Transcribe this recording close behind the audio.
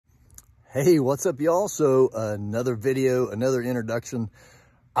Hey, what's up, y'all? So another video, another introduction.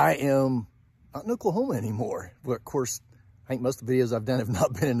 I am not in Oklahoma anymore. But of course, I think most of the videos I've done have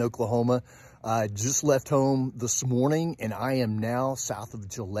not been in Oklahoma. I just left home this morning and I am now south of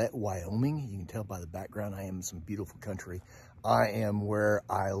Gillette, Wyoming. You can tell by the background, I am in some beautiful country. I am where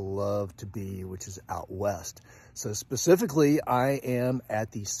I love to be, which is out west. So specifically, I am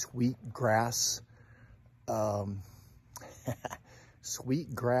at the Sweetgrass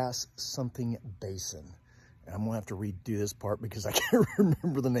something Basin. And I'm gonna have to redo this part because I can't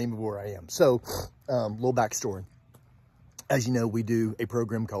remember the name of where I am. So, little backstory. As you know, we do a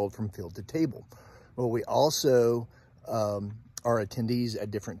program called From Field to Table. Well, we also are attendees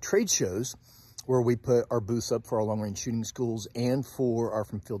at different trade shows where we put our booths up for our long-range shooting schools and for our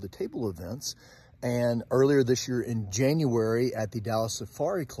From Field to Table events. And earlier this year in January at the Dallas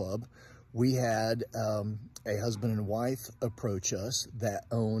Safari Club, we had a husband and wife approach us that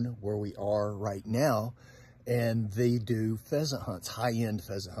own where we are right now, and they do pheasant hunts, high-end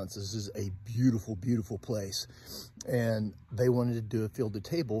pheasant hunts. This is a beautiful, beautiful place. And they wanted to do a field to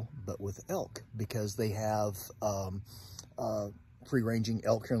table, but with elk, because they have free-ranging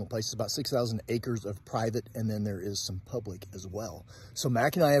elk here in the place. It's about 6,000 acres of private, and then there is some public as well. So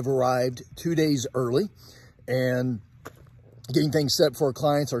Mac and I have arrived 2 days early, and getting things set for our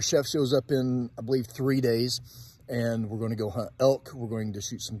clients. Our chef shows up in, I believe, 3 days, and we're going to go hunt elk. We're going to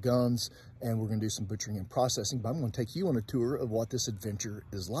shoot some guns, and we're going to do some butchering and processing. But I'm going to take you on a tour of what this adventure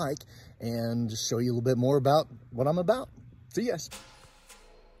is like and just show you a little bit more about what I'm about. See you guys.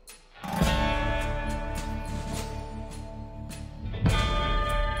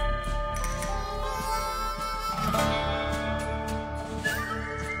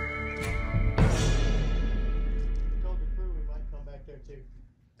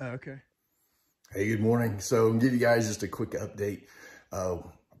 Okay. Hey, good morning. So I'm give you guys just a quick update. I've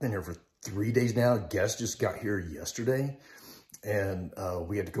been here for 3 days now. Guests just got here yesterday, and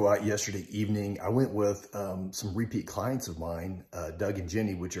we had to go out yesterday evening. I went with some repeat clients of mine, Doug and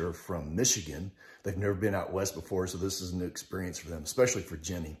Jenny, which are from Michigan. They've never been out west before, so this is a new experience for them, especially for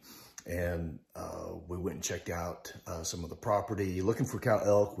Jenny. And we went and checked out some of the property, looking for cow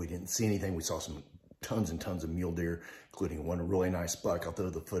elk. We didn't see anything. We saw some tons and tons of mule deer, including one really nice buck. I'll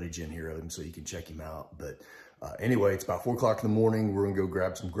throw the footage in here of him so you can check him out. But anyway, it's about 4 o'clock in the morning. We're gonna go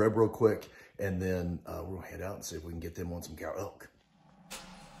grab some grub real quick, and then we're gonna head out and see if we can get them on some cow elk.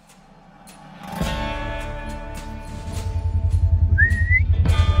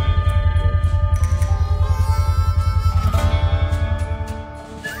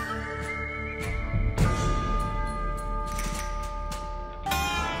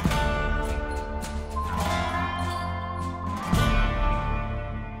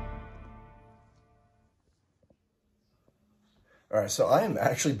 All right, so I am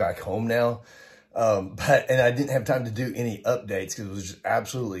actually back home now, and I didn't have time to do any updates because it was just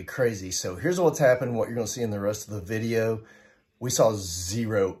absolutely crazy. So here's what's happened, what you're gonna see in the rest of the video. We saw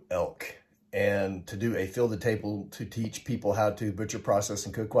 0 elk, and to do a field to table to teach people how to butcher, process,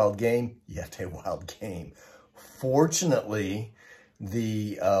 and cook wild game, you have to have wild game. Fortunately,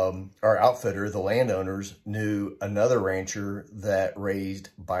 our outfitter, the landowners, knew another rancher that raised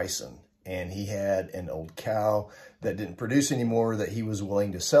bison. And he had an old cow that didn't produce anymore that he was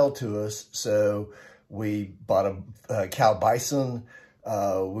willing to sell to us. So we bought a cow bison.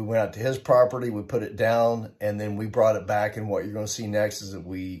 We went out to his property, we put it down, and then we brought it back. And what you're going to see next is that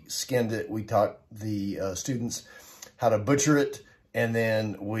we skinned it. We taught the students how to butcher it. And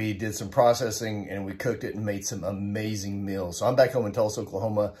then we did some processing and we cooked it and made some amazing meals. So I'm back home in Tulsa,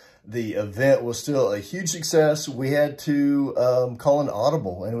 Oklahoma. The event was still a huge success. We had to call an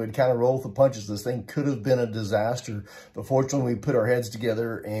audible, and we'd kind of roll with the punches. This thing could have been a disaster, but fortunately we put our heads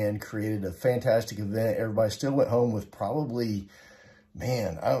together and created a fantastic event. Everybody still went home with probably,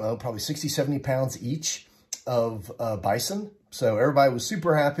 man, I don't know, probably 60, 70 pounds each of bison. So everybody was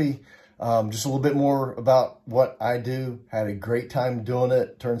super happy. Just a little bit more about what I do. Had a great time doing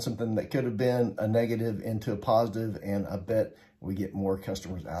it. Turned something that could have been a negative into a positive, and I bet we get more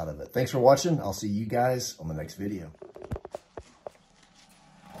customers out of it. Thanks for watching. I'll see you guys on the next video.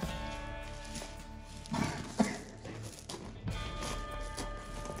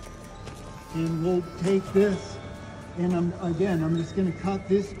 And we'll take this, and I'm just gonna cut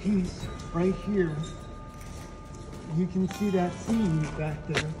this piece right here. You can see that seam back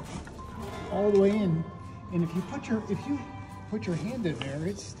there, all the way in. And if you put your hand in there,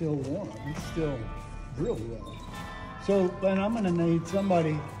 it's still warm. It's still real well. So, and I'm gonna need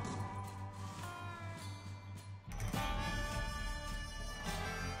somebody